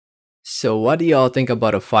So what do y'all think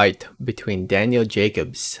about a fight between Daniel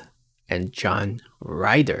Jacobs and John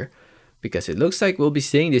Ryder? Because it looks like we'll be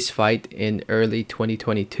seeing this fight in early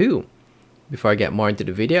 2022. Before I get more into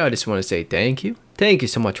the video, I just want to say thank you. Thank you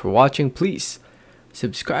so much for watching. Please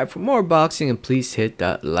subscribe for more boxing and please hit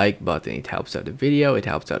that like button. It helps out the video. It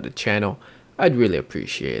helps out the channel. I'd really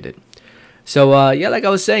appreciate it. So yeah, like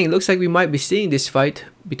I was saying, it looks like we might be seeing this fight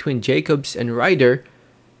between Jacobs and Ryder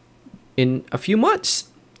in a few months.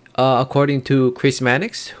 According to Chris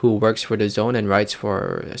Mannix, who works for The Zone and writes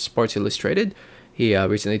for Sports Illustrated, he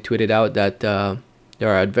recently tweeted out that there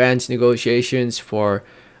are advanced negotiations for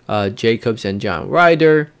Jacobs and John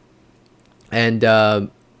Ryder, and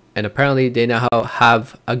apparently they now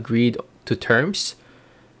have agreed to terms.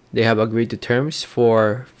 They have agreed to terms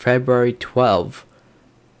for February 12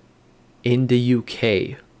 in the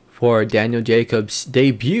UK for Daniel Jacobs'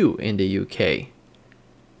 debut in the UK.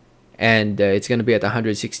 And it's going to be at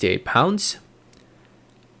 168 pounds.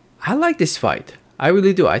 I like this fight. I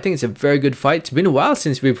really do. I think it's a very good fight. It's been a while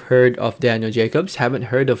since we've heard of Daniel Jacobs. Haven't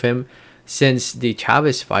heard of him since the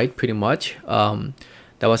Chavez fight, pretty much. That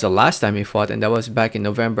was the last time he fought, and that was back in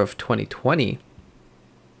November of 2020.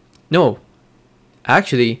 No,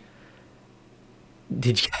 actually,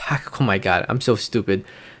 oh my god, I'm so stupid.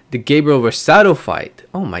 The Gabriel Rosado fight.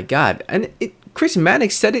 Oh my god. And Chris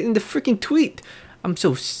Mannix said it in the freaking tweet. I'm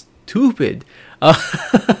so stupid. But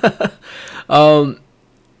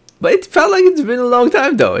it felt like it's been a long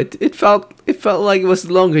time though. It felt like it was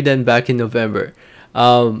longer than back in November.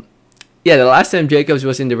 Yeah, the last time Jacobs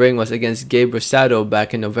was in the ring was against Gabe Rosado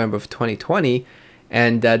back in November of 2020,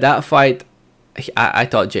 and that fight, I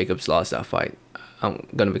thought Jacobs lost that fight. I'm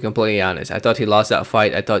gonna be completely honest. I thought he lost that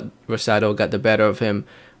fight. I thought Rosado got the better of him.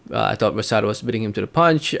 I thought Rosado was beating him to the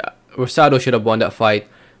punch. Rosado should have won that fight,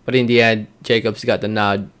 but in the end, Jacobs got the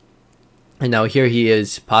nod. And now here he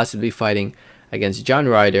is, possibly fighting against John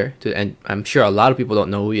Ryder. And I'm sure a lot of people don't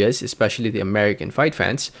know who he is, especially the American fight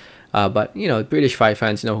fans. But, you know, British fight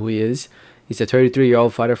fans know who he is. He's a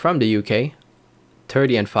 33-year-old fighter from the UK.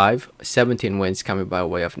 30-5, 17 wins coming by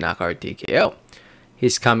way of knockout TKO.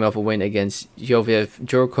 He's coming off a win against Joviev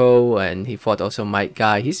Jurko, and he fought also Mike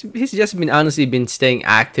Guy. He's just honestly been staying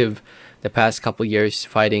active the past couple years,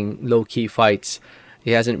 fighting low-key fights.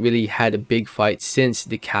 He hasn't really had a big fight since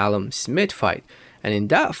the Callum Smith fight. And in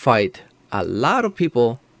that fight, a lot of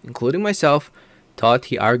people, including myself, thought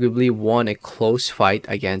he arguably won a close fight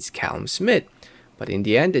against Callum Smith. But in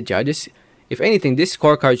the end, the judges, if anything, this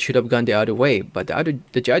scorecard should have gone the other way. But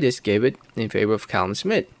the judges gave it in favor of Callum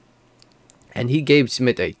Smith. And he gave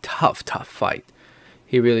Smith a tough fight.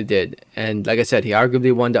 He really did. And like I said, he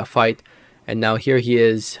arguably won that fight. And now here he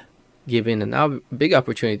is, given a big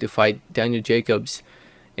opportunity to fight Daniel Jacobs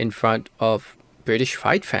in front of British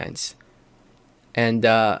fight fans. And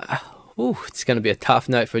it's going to be a tough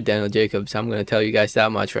night for Daniel Jacobs. I'm going to tell you guys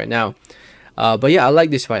that much right now. But yeah, I like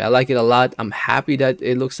this fight. I like it a lot. I'm happy that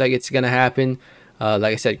it looks like it's going to happen.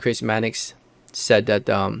 Like I said, Chris Mannix said that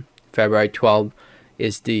February 12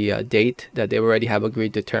 is the date that they already have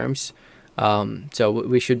agreed to terms. So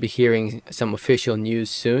we should be hearing some official news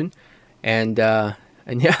soon. And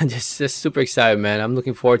yeah, just super excited, man. I'm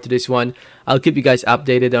looking forward to this one. I'll keep you guys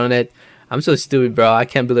updated on it. I'm so stupid, bro. I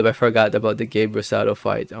can't believe I forgot about the Gabe Rosado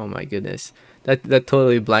fight. Oh my goodness. That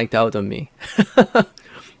totally blanked out on me.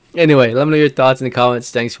 Anyway, let me know your thoughts in the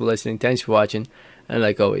comments. Thanks for listening. Thanks for watching. And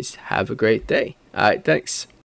like always, have a great day. Alright, thanks.